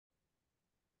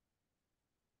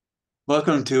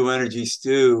Welcome to Energy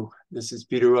Stew. This is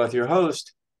Peter Roth, your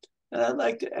host, and I'd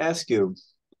like to ask you,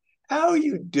 how are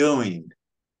you doing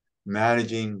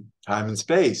managing time and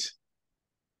space?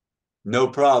 No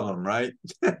problem, right?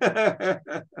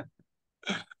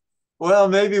 Well,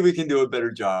 maybe we can do a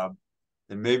better job,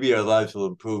 and maybe our lives will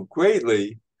improve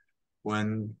greatly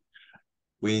when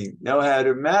we know how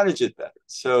to manage it better.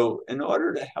 So, in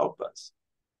order to help us,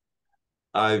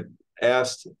 I've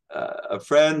asked a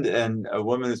friend and a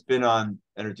woman who's been on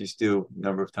Energy Stew a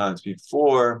number of times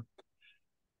before,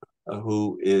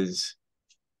 who is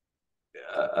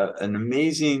an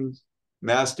amazing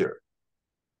master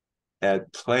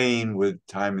at playing with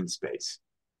time and space.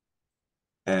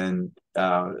 And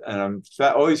I'm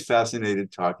always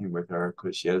fascinated talking with her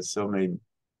because she has so many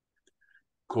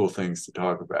cool things to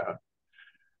talk about.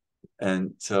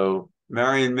 And so,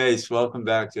 Marion Mace, welcome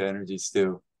back to Energy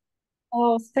Stew.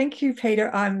 Oh, thank you,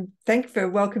 Peter. I'm thank you for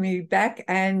welcoming me back,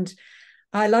 and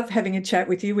I love having a chat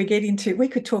with you. We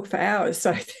could talk for hours,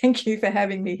 so thank you for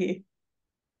having me here.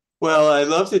 Well, I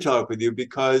love to talk with you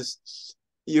because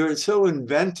you're so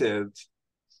inventive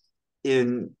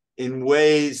in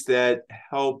ways that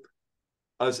help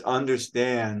us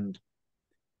understand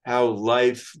how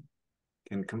life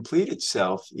can complete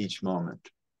itself each moment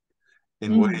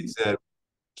in Mm. ways that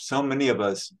so many of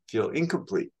us feel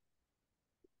incomplete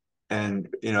and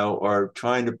are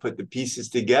trying to put the pieces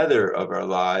together of our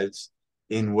lives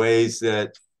in ways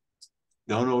that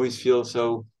don't always feel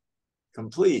so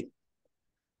complete.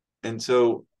 And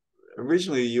so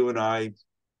originally you and I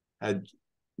had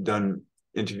done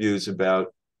interviews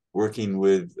about working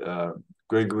with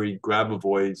Gregory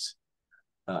Grabovoy's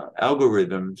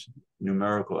algorithms,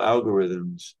 numerical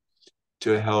algorithms,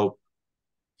 to help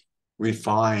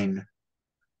refine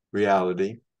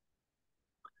reality.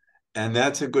 And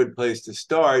that's a good place to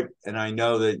start. And I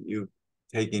know that you've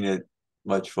taken it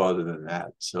much farther than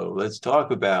that. So let's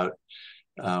talk about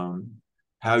um,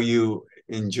 how you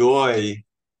enjoy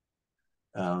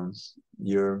um,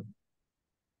 your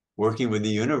working with the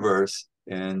universe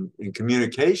and in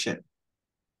communication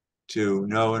to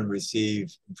know and receive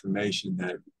information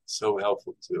that's so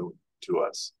helpful to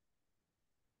us.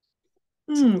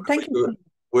 So Thank you.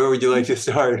 where would you like to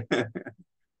start?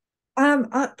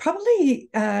 Probably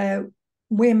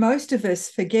where most of us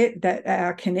forget that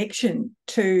our connection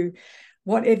to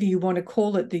whatever you want to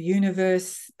call it, the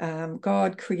universe,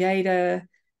 God, creator,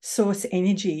 source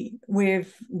energy,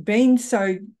 we've been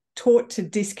so taught to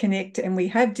disconnect, and we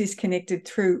have disconnected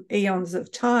through eons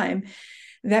of time,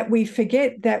 that we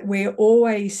forget that we're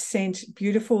always sent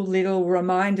beautiful little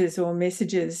reminders or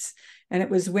messages. And it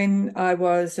was when I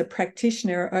was a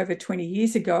practitioner over 20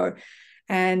 years ago,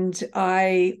 and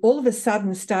I all of a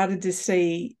sudden started to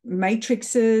see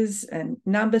matrices and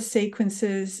number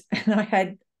sequences, and I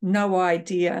had no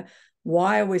idea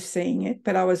why I was seeing it,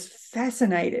 but I was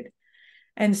fascinated.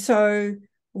 And so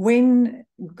when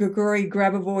Grigori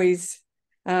Grabovoy's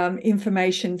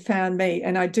information found me,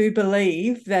 and I do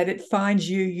believe that it finds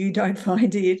you, you don't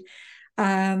find it,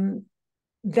 um,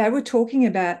 they were talking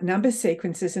about number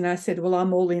sequences, and I said, well,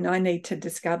 I'm all in. I need to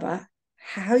discover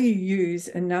how you use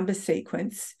a number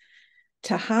sequence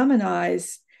to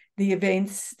harmonize the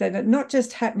events that are not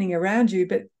just happening around you,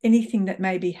 but anything that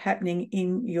may be happening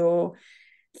in your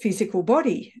physical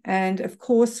body. And of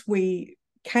course, we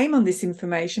came on this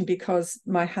information because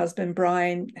my husband,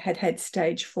 Brian, had had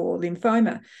stage 4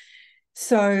 lymphoma.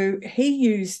 So he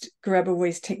used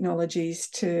Grabovuy's technologies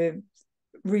to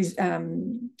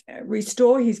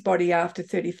restore his body after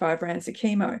 35 rounds of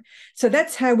chemo. So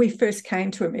that's how we first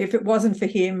came to him. If it wasn't for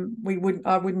him,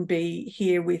 I wouldn't be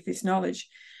here with this knowledge.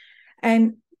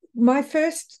 And my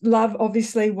first love,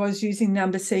 obviously, was using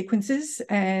number sequences,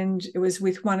 and it was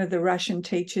with one of the Russian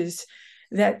teachers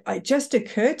that it just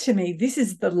occurred to me, this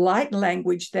is the light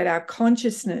language that our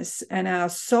consciousness and our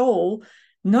soul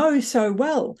know so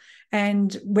well.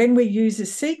 And when we use a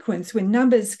sequence, when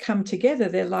numbers come together,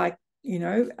 they're like,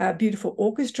 a beautiful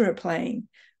orchestra playing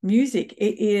music.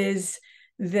 It is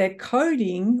the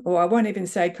coding, or I won't even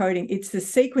say coding, it's the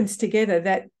sequence together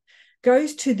that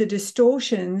goes to the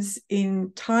distortions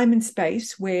in time and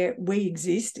space where we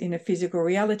exist in a physical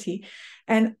reality,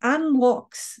 and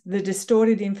unlocks the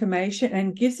distorted information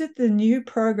and gives it the new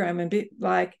program, a bit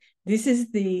like this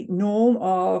is the norm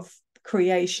of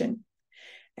creation.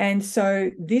 And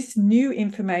so this new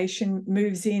information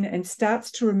moves in and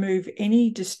starts to remove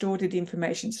any distorted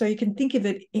information. So you can think of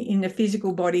it in the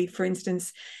physical body, for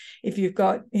instance, if you've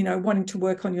got, wanting to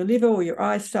work on your liver or your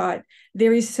eyesight,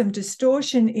 there is some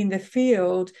distortion in the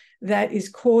field that is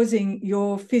causing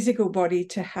your physical body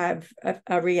to have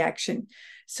a reaction.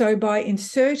 So by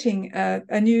inserting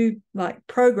a new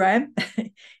program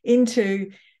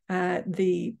into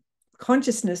the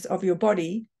consciousness of your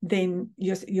body, then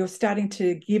you're starting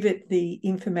to give it the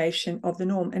information of the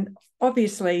norm. And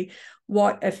obviously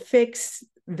what affects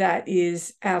that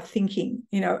is our thinking,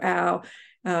 our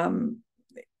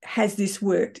has this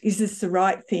worked? Is this the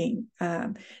right thing?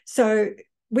 So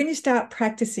when you start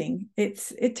practicing,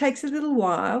 it takes a little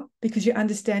while, because you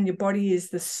understand your body is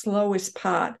the slowest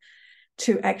part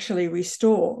to actually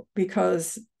restore,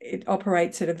 because it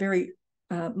operates at a very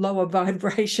lower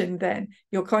vibration than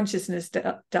your consciousness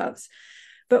does.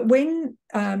 But when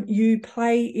you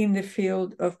play in the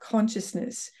field of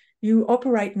consciousness, you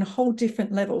operate in whole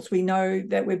different levels. We know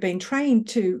that we've been trained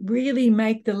to really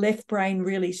make the left brain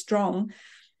really strong,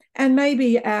 and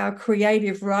maybe our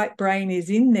creative right brain is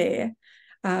in there.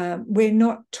 We're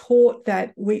not taught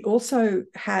that we also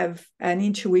have an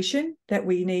intuition that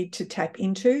we need to tap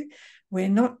into. We're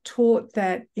not taught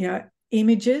that,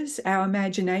 images, our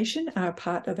imagination, are a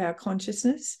part of our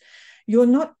consciousness. You're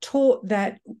not taught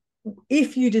that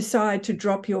if you decide to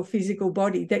drop your physical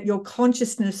body, that your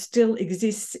consciousness still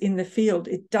exists in the field.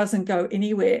 It doesn't go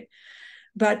anywhere.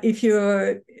 But if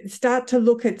you start to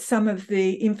look at some of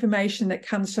the information that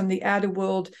comes from the outer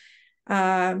world,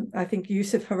 I think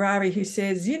Yusuf Harari, who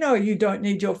says, you don't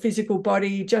need your physical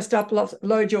body, just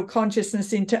upload your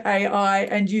consciousness into AI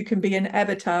and you can be an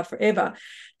avatar forever.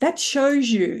 That shows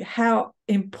you how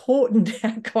important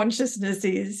our consciousness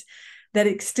is, that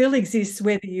it still exists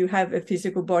whether you have a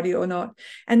physical body or not.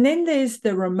 And then there's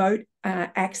the remote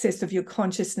access of your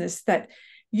consciousness, that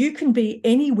you can be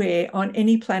anywhere on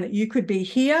any planet. You could be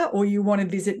here, or you want to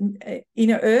visit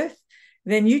inner Earth,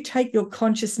 then you take your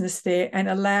consciousness there and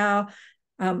allow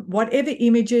whatever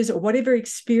images or whatever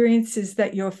experiences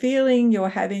that you're feeling, you're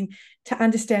having, to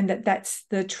understand that that's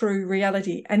the true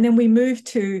reality. And then we move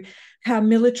to how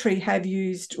military have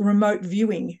used remote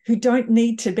viewing, who don't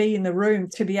need to be in the room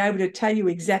to be able to tell you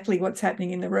exactly what's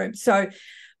happening in the room. So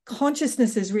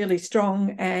consciousness is really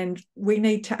strong, and we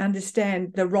need to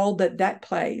understand the role that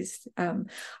plays. I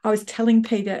was telling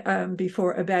Peter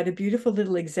before about a beautiful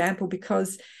little example,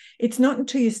 because it's not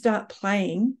until you start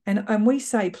playing, and we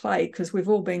say play because we've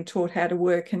all been taught how to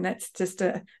work, and that's just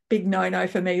a big no-no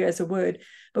for me as a word,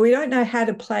 but we don't know how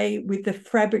to play with the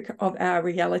fabric of our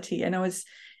reality. And I was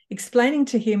explaining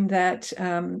to him that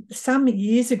some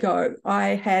years ago I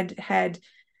had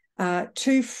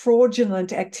two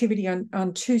fraudulent activity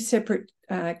on two separate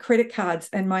credit cards,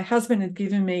 and my husband had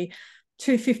given me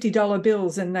two $50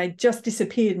 bills, and they just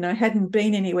disappeared, and I hadn't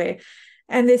been anywhere.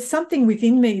 And there's something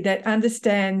within me that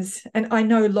understands, and I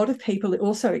know a lot of people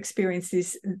also experience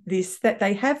this, that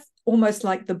they have almost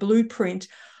like the blueprint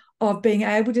of being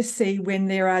able to see when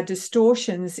there are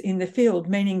distortions in the field,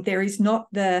 meaning there is not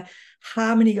the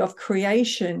harmony of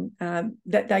creation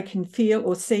that they can feel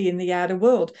or see in the outer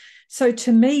world. So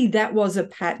to me, that was a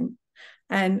pattern.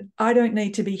 And I don't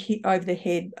need to be hit over the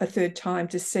head a third time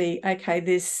to see, okay,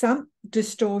 there's some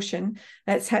distortion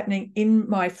that's happening in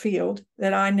my field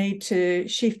that I need to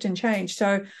shift and change.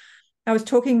 So I was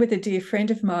talking with a dear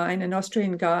friend of mine, an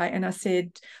Austrian guy, and I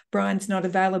said, Brian's not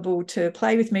available to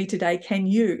play with me today. Can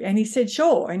you? And he said,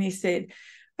 sure. And he said,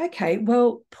 okay,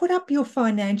 well, put up your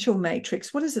financial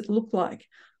matrix. What does it look like?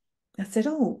 I said,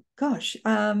 oh, gosh,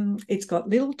 it's got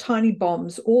little tiny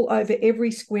bombs all over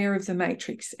every square of the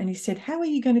matrix. And he said, how are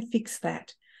you going to fix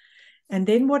that? And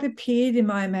then what appeared in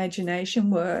my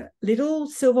imagination were little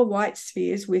silver white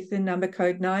spheres with the number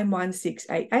code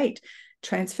 91688.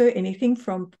 Transfer anything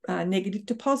from negative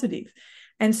to positive.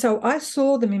 And so I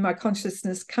saw them in my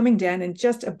consciousness coming down and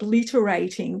just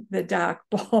obliterating the dark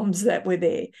bombs that were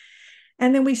there.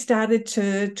 And then we started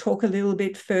to talk a little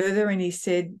bit further, and he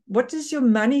said, what does your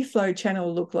money flow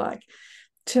channel look like?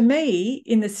 To me,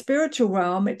 in the spiritual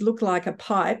realm, it looked like a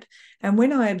pipe. And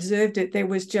when I observed it, there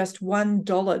was just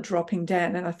 $1 dropping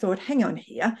down. And I thought, hang on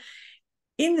here.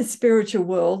 In the spiritual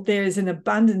world, there is an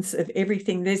abundance of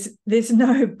everything. There's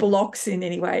no blocks in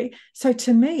any way. So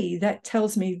to me, that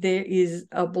tells me there is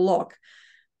a block.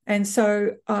 And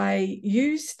so I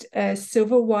used a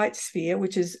silver white sphere,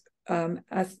 which is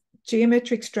a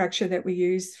geometric structure that we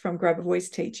use from Grubber Voice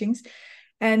teachings.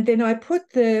 And then I put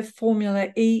the formula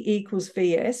E equals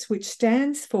VS, which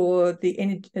stands for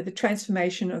the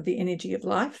transformation of the energy of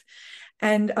life.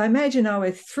 And I imagine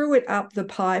I threw it up the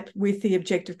pipe with the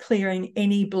objective of clearing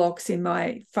any blocks in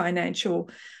my financial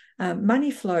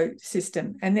money flow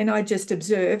system. And then I just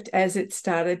observed as it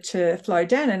started to flow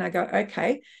down, and I go,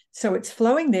 okay, so it's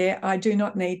flowing there. I do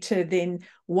not need to then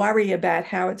worry about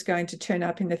how it's going to turn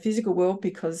up in the physical world,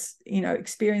 because,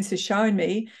 experience has shown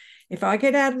me if I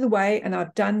get out of the way and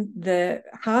I've done the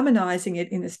harmonizing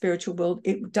it in the spiritual world,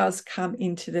 it does come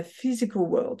into the physical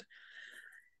world.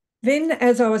 Then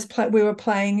as we were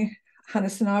playing,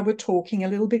 Hannes and I were talking a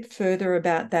little bit further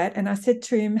about that. And I said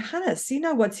to him, Hannes, you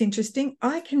know what's interesting?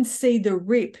 I can see the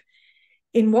rip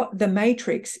in what the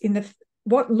matrix, in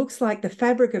what looks like the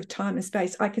fabric of time and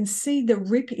space. I can see the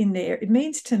rip in there. It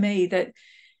means to me that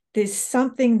there's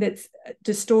something that's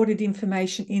distorted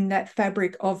information in that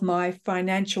fabric of my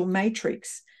financial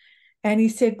matrix. And he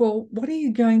said, well, what are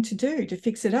you going to do to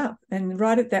fix it up? And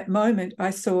right at that moment,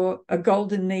 I saw a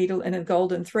golden needle and a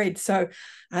golden thread. So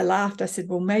I laughed. I said,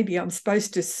 well, maybe I'm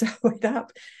supposed to sew it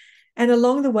up. And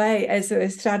along the way, as I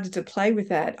started to play with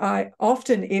that, I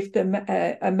often, if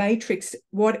a matrix,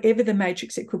 whatever the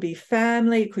matrix, it could be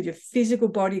family, it could be your physical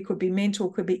body, it could be mental,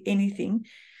 it could be anything.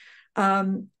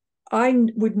 I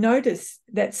would notice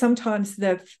that sometimes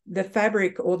the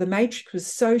fabric or the matrix was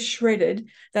so shredded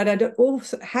that I'd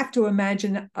also have to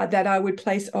imagine that I would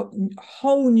place a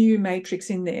whole new matrix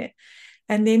in there.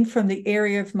 And then from the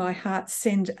area of my heart,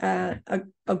 send a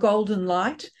golden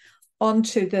light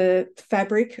onto the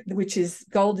fabric, which is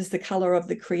gold is the color of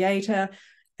the creator,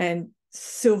 and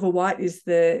silver white is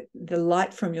the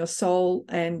light from your soul,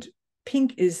 and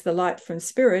pink is the light from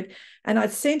spirit. And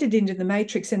I'd send it into the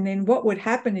matrix, and then what would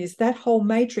happen is that whole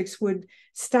matrix would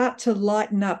start to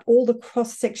lighten up. All the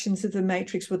cross sections of the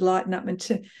matrix would lighten up. And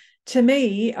to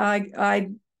me, I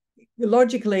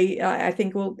logically, I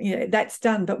think, well, that's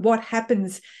done. But what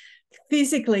happens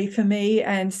physically for me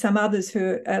and some others who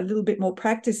are a little bit more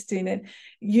practiced in it,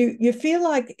 you feel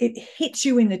like it hits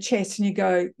you in the chest and you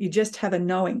go, you just have a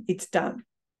knowing it's done.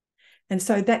 And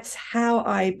so that's how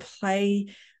I play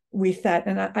with that.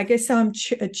 And I guess I'm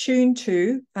attuned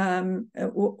to,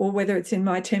 or whether it's in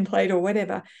my template or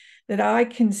whatever, that I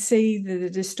can see the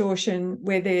distortion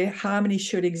where their harmony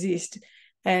should exist,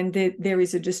 and there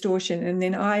is a distortion. And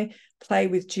then I play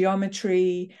with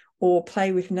geometry or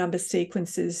play with number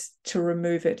sequences to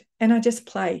remove it. And I just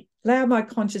allow my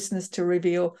consciousness to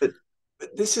reveal. But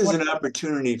this is an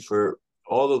opportunity for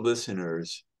all the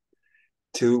listeners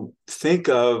to think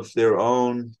of their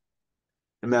own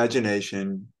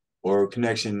imagination or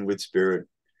connection with spirit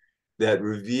that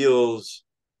reveals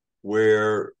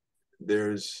where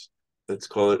there's, let's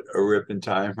call it a rip in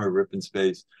time or a rip in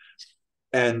space.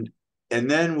 And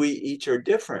then we each are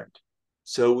different.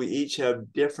 So we each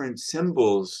have different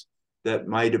symbols that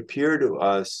might appear to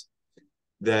us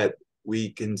that we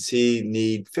can see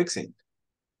need fixing.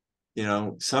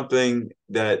 Something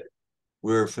that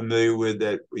we're familiar with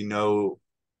that we know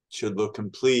should look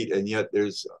complete, and yet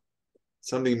there's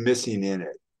something missing in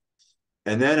it.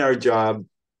 And then our job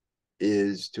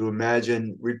is to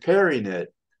imagine repairing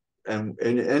it, and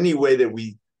in any way that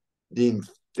we deem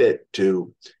fit,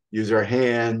 to use our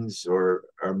hands or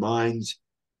our minds,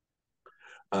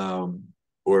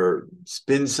 or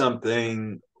spin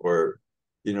something, or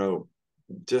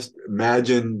just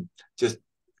imagine just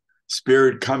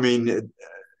spirit coming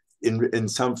in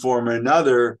some form or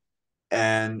another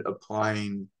and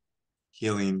applying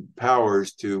healing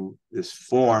powers to this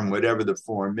form, whatever the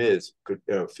form is. Could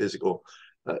physical,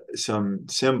 some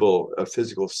symbol, a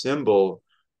physical symbol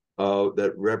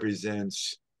that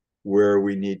represents where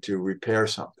we need to repair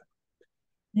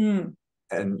something.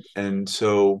 And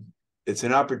so it's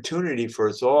an opportunity for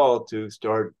us all to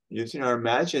start using our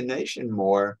imagination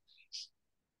more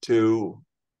to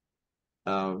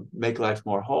make life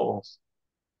more whole.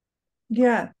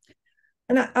 Yeah.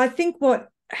 And I think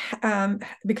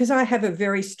because I have a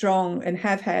very strong and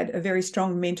have had a very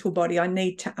strong mental body, I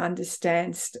need to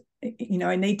understand,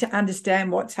 I need to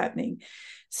understand what's happening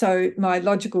so my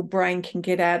logical brain can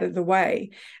get out of the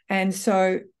way. And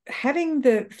so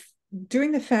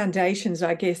doing the foundations,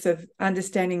 I guess, of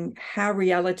understanding how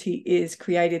reality is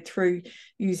created through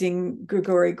using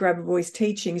Grigori Grabovoy's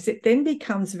teachings, it then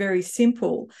becomes very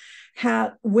simple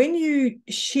how when you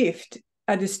shift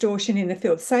a distortion in the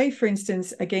field, say, for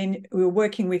instance, again, we're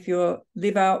working with your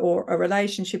liver or a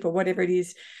relationship or whatever it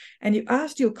is, and you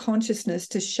asked your consciousness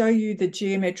to show you the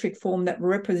geometric form that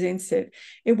represents it,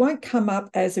 it won't come up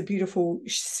as a beautiful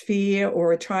sphere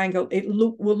or a triangle. It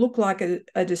will look like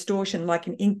a distortion, like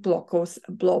an ink block or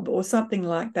a blob or something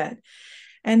like that.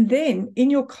 And then in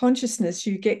your consciousness,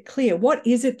 you get clear, what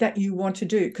is it that you want to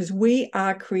do? Because we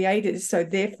are creators, so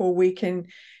therefore we can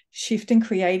shift and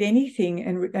create anything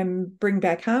and bring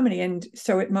back harmony. And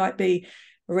so it might be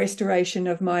a restoration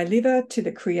of my liver to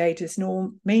the creator's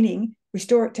norm, meaning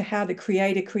restore it to how the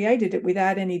creator created it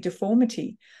without any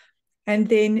deformity. And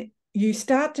then you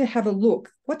start to have a look.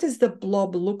 What does the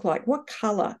blob look like? What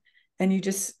color? And you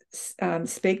just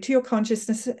speak to your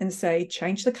consciousness and say,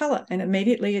 change the color. And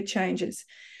immediately it changes.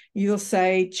 You'll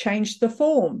say, change the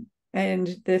form,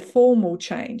 and the form will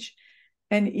change.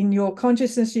 And in your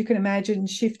consciousness, you can imagine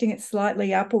shifting it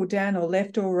slightly up or down or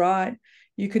left or right.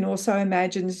 You can also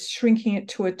imagine shrinking it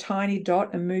to a tiny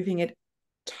dot and moving it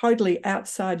totally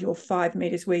outside your 5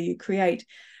 meters where you create.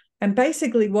 And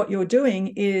basically what you're doing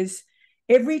is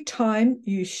every time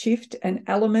you shift an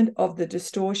element of the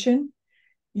distortion,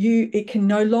 it can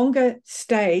no longer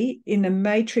stay in the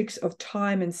matrix of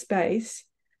time and space,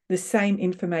 the same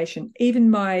information. Even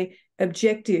my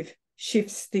objective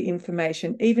shifts the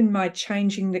information. Even my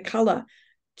changing the color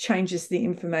changes the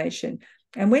information.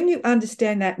 And when you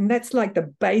understand that, and that's like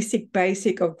the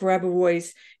basic of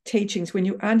Grabavoy's teachings, when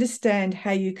you understand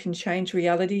how you can change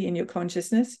reality in your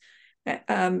consciousness,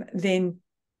 then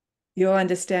you'll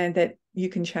understand that you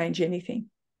can change anything.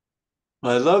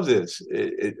 I love this.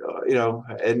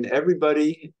 And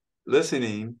everybody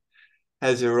listening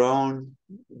has their own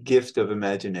gift of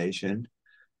imagination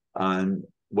on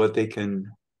what they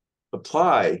can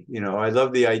apply. I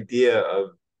love the idea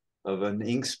of an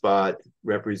ink spot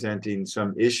representing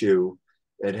some issue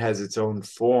that has its own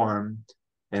form.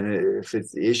 And if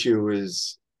the issue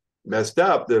is messed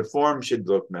up, the form should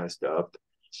look messed up.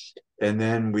 And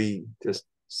then we just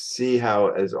see how,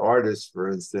 as artists, for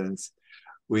instance,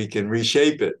 we can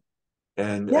reshape it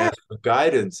and ask for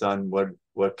guidance on what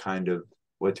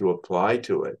to apply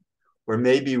to it, or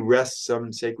maybe rest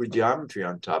some sacred geometry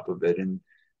on top of it and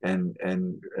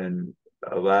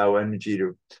allow energy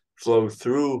to flow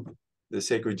through the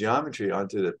sacred geometry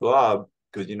onto the blob,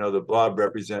 because the blob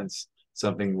represents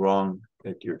something wrong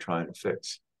that you're trying to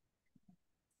fix.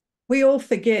 We all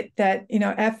forget that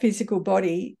our physical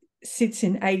body sits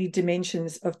in 80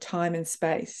 dimensions of time and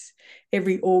space.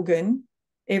 Every organ,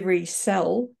 every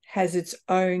cell has its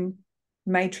own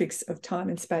matrix of time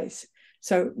and space.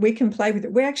 So we can play with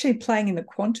it. We're actually playing in the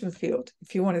quantum field,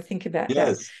 if you want to think about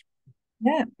that.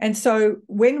 Yeah. And so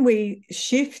when we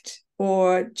shift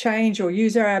or change or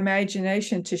use our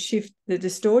imagination to shift the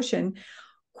distortion,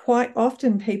 quite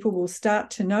often people will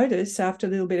start to notice after a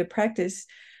little bit of practice,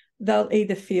 they'll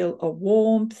either feel a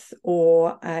warmth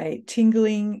or a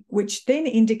tingling, which then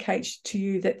indicates to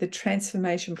you that the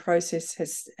transformation process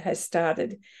has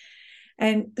started.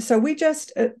 And so we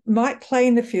just might play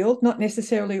in the field, not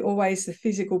necessarily always the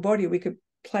physical body. We could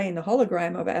play in the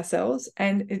hologram of ourselves,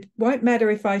 and it won't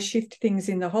matter if I shift things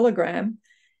in the hologram,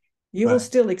 you will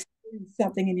still experience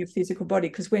something in your physical body,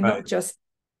 because we're not just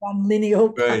one linear.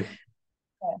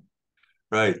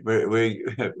 Right.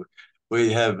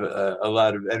 We have a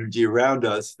lot of energy around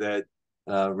us that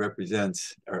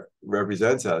represents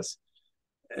us,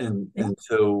 and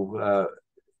so.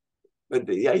 But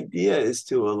the idea is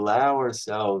to allow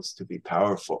ourselves to be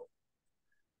powerful,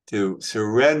 to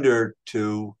surrender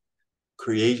to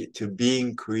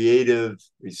being creative,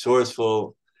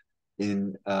 resourceful,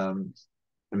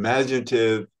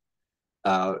 imaginative,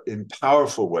 in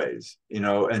powerful ways,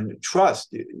 and trust.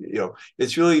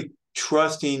 It's really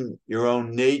trusting your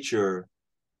own nature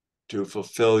to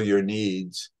fulfill your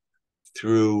needs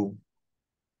through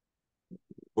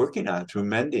working on, through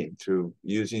mending, through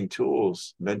using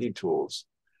mending tools.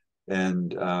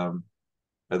 And I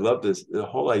love this. The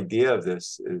whole idea of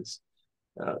this is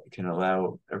can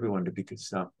allow everyone to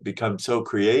become so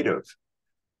creative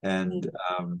and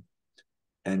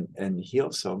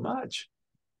heal so much.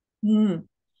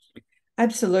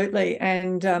 Absolutely.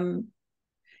 And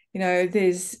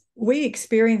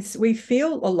we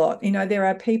feel a lot. There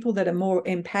are people that are more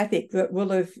empathic that will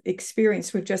have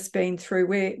experienced. We've just been through,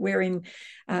 we're in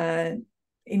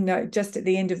just at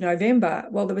the end of November.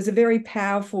 Well, there was a very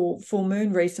powerful full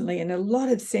moon recently, and a lot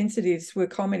of sensitives were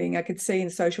commenting. I could see in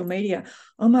social media,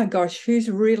 oh my gosh, who's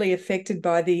really affected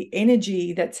by the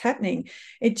energy that's happening?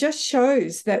 It just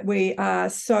shows that we are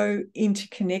so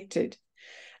interconnected.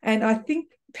 And I think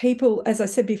people, as I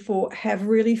said before, have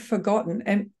really forgotten,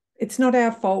 and it's not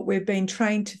our fault. We've been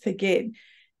trained to forget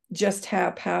just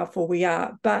how powerful we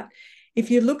are. But if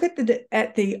you look at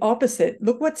the opposite,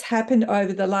 look what's happened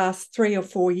over the last 3 or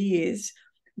 4 years,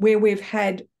 where we've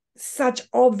had such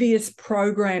obvious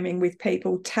programming with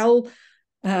people. Tell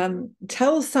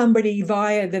somebody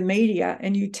via the media,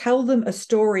 and you tell them a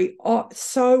story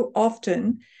so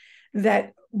often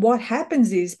that what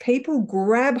happens is people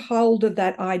grab hold of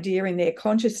that idea in their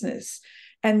consciousness.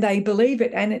 and they believe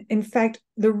it. And in fact,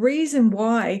 the reason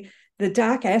why the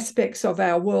dark aspects of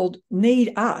our world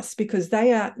need us, because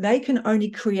they can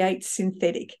only create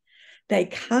synthetic. They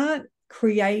can't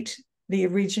create the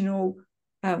original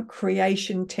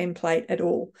creation template at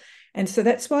all. And so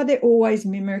that's why they're always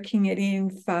mimicking it in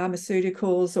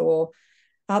pharmaceuticals or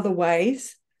other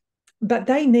ways. But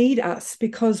they need us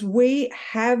because we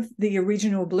have the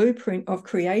original blueprint of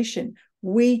creation.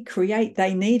 We create,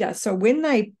 they need us. So when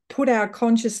they put our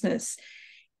consciousness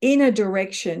in a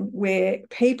direction where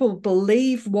people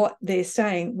believe what they're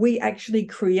saying, we actually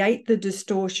create the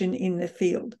distortion in the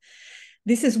field.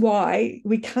 This is why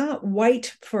we can't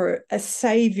wait for a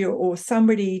savior or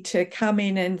somebody to come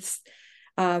in and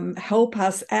help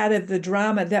us out of the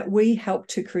drama that we help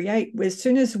to create. As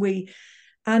soon as we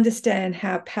understand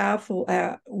how powerful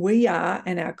we are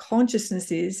and our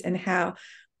consciousness is, and how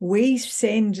we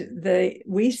send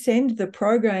the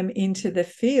program into the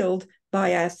field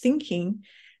by our thinking,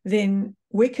 then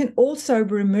we can also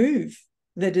remove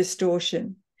the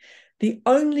distortion. The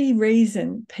only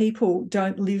reason people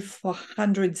don't live for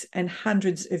hundreds and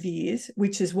hundreds of years,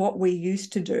 which is what we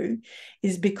used to do,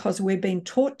 is because we've been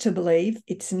taught to believe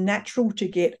it's natural to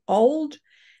get old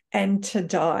and to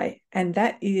die. And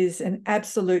that is an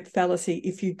absolute fallacy.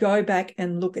 If you go back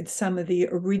and look at some of the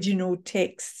original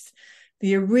texts,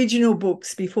 the original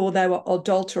books before they were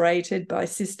adulterated by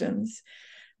systems,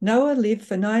 Noah lived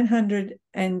for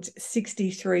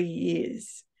 963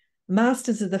 years.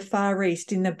 Masters of the Far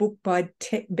East, in the book by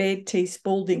Baird T.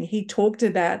 Spalding, he talked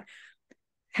about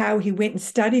how he went and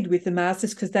studied with the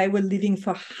masters because they were living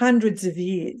for hundreds of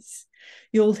years.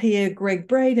 You'll hear Greg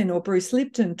Braden or Bruce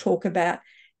Lipton talk about,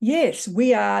 yes,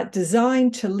 we are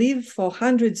designed to live for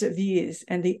hundreds of years,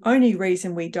 and the only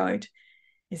reason we don't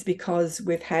is because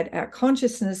we've had our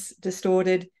consciousness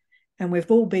distorted and we've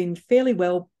all been fairly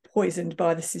well poisoned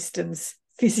by the systems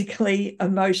physically,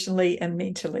 emotionally, and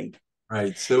mentally.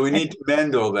 Right. So we need to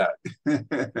mend all that.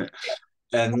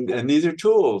 And these are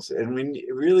tools, and we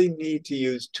really need to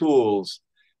use tools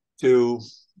to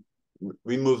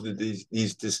remove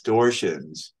these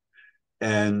distortions,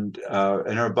 and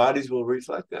our bodies will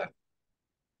reflect that.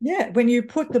 Yeah, when you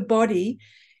put the body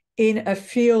in a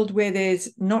field where there's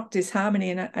not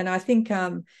disharmony, and I think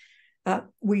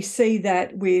we see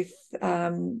that with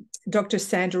Dr.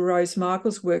 Sandra Rose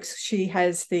Michaels' works. She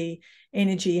has the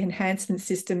energy enhancement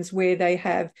systems where they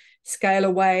have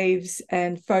scalar waves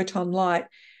and photon light,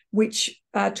 which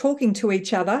are talking to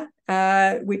each other,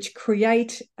 which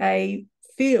create a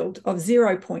field of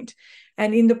 0 point.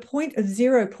 And in the point of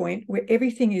 0 point, where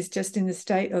everything is just in the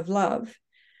state of love,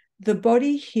 the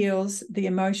body heals, the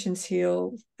emotions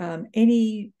heal,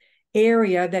 any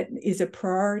area that is a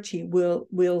priority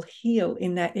will heal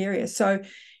in that area. So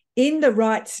in the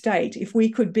right state, if we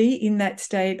could be in that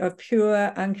state of pure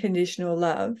unconditional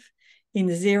love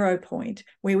in 0 point,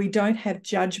 where we don't have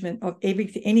judgment of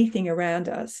anything around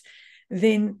us,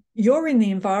 then you're in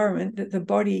the environment that the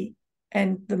body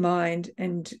and the mind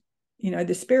and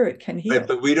the spirit can heal. Right,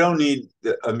 but we don't need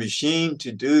a machine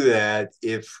to do that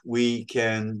if we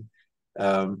can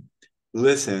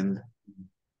listen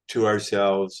to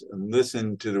ourselves and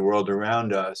listen to the world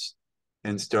around us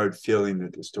and start feeling the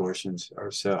distortions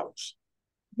ourselves.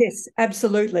 Yes,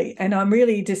 absolutely. And I'm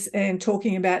really just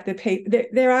talking about the people.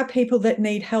 There are people that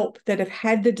need help, that have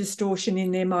had the distortion in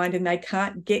their mind and they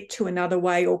can't get to another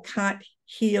way or can't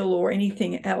heal or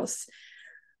anything else.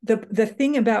 The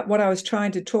thing about what I was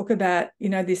trying to talk about,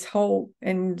 this whole,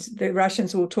 and the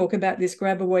Russians will talk about this,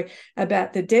 Grabovoi,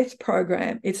 about the death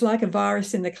program. It's like a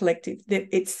virus in the collective.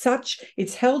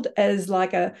 It's held as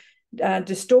like a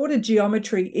distorted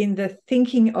geometry in the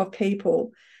thinking of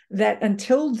people, that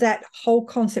until that whole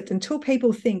concept, until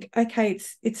people think, okay,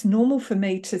 it's normal for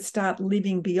me to start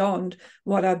living beyond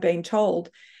what I've been told,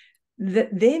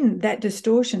 then that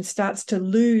distortion starts to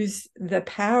lose the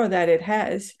power that it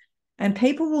has. And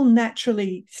people will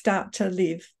naturally start to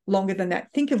live longer than that.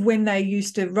 Think of when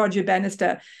Roger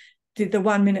Bannister did the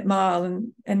 1 minute mile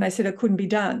and they said it couldn't be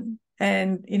done.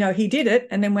 And, he did it.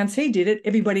 And then once he did it,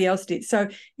 everybody else did. So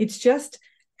it's just,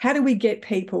 how do we get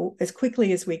people as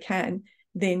quickly as we can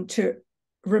then to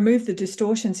remove the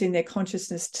distortions in their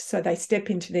consciousness so they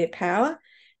step into their power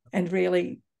and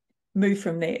really move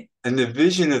from there. And the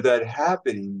vision of that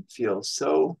happening feels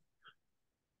so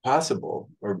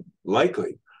possible or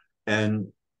likely.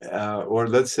 And or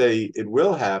let's say it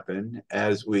will happen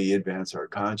as we advance our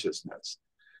consciousness.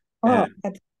 Yeah,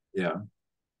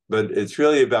 but it's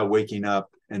really about waking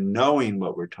up and knowing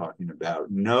what we're talking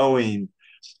about, knowing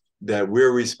that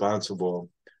we're responsible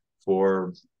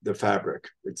for the fabric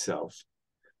itself,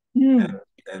 and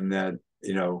that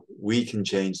we can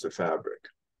change the fabric.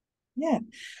 Yeah.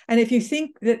 And if you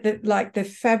think that like the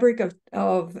fabric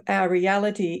of our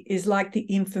reality is like the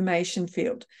information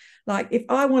field, like if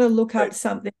I want to look up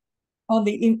something on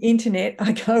the internet,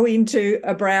 I go into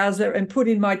a browser and put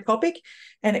in my topic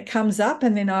and it comes up,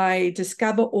 and then I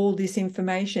discover all this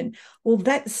information. Well,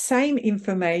 that same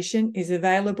information is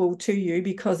available to you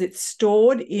because it's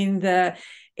stored in the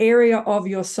area of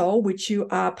your soul, which you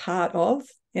are part of.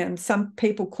 And some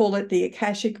people call it the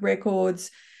Akashic records.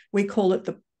 We call it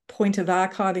the point of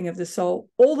archiving of the soul.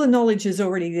 All the knowledge is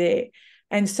already there.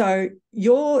 And so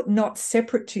you're not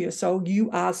separate to your soul. You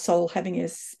are soul having a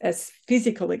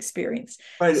physical experience.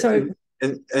 Right. So,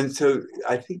 and so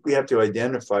I think we have to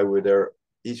identify with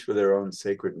each with their own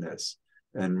sacredness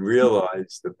and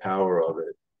realize the power of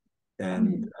it,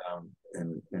 and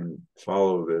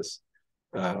follow this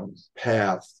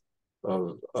path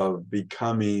of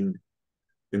becoming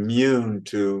immune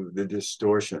to the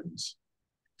distortions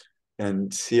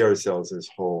and see ourselves as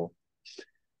whole.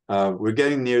 We're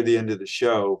getting near the end of the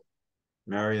show.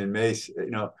 Marion Mace,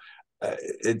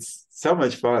 it's so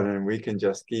much fun, and we can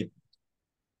just keep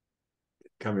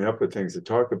coming up with things to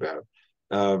talk about.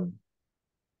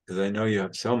 Because I know you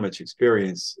have so much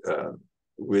experience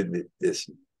with this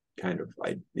kind of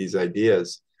these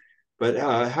ideas. But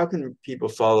how can people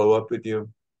follow up with you?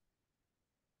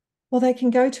 well, they can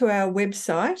go to our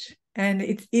website, and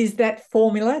it is that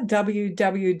formula,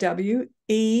 www.E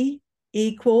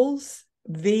equals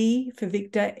V for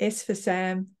Victor, S for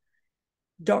Sam,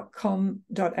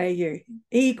 .com.au. E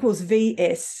equals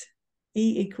VS.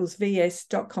 E equals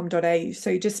VS.com.au. So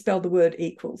you just spell the word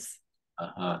equals.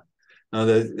 No,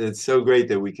 it's so great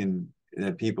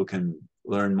that people can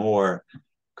learn more.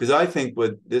 Because I think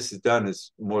what this has done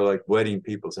is more like whetting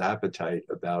people's appetite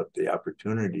about the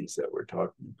opportunities that we're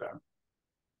talking about.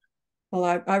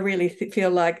 Well, I really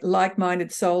feel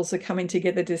like-minded souls are coming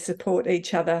together to support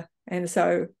each other. And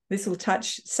so this will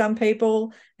touch some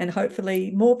people and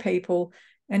hopefully more people.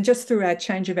 And just through our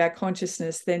change of our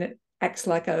consciousness, then it acts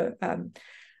like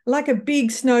a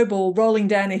big snowball rolling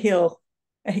down a hill.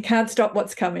 And you can't stop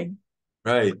what's coming.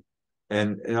 Right.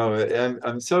 And,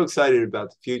 I'm so excited about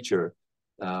the future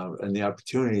and the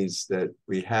opportunities that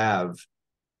we have.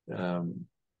 And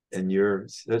you're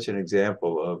such an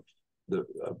example of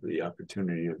the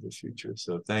opportunity of the future.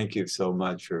 So thank you so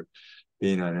much for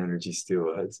being on Energy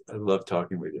Stew. I love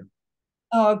talking with you.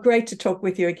 Oh, great to talk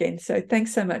with you again. So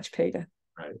thanks so much, Peter.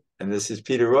 Right. And this is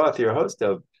Peter Roth, your host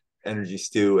of Energy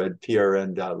Stew at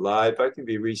prn.live. I can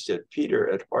be reached at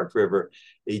peter@heartriver,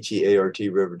 HEART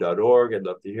river.org. I'd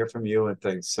love to hear from you. And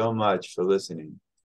thanks so much for listening.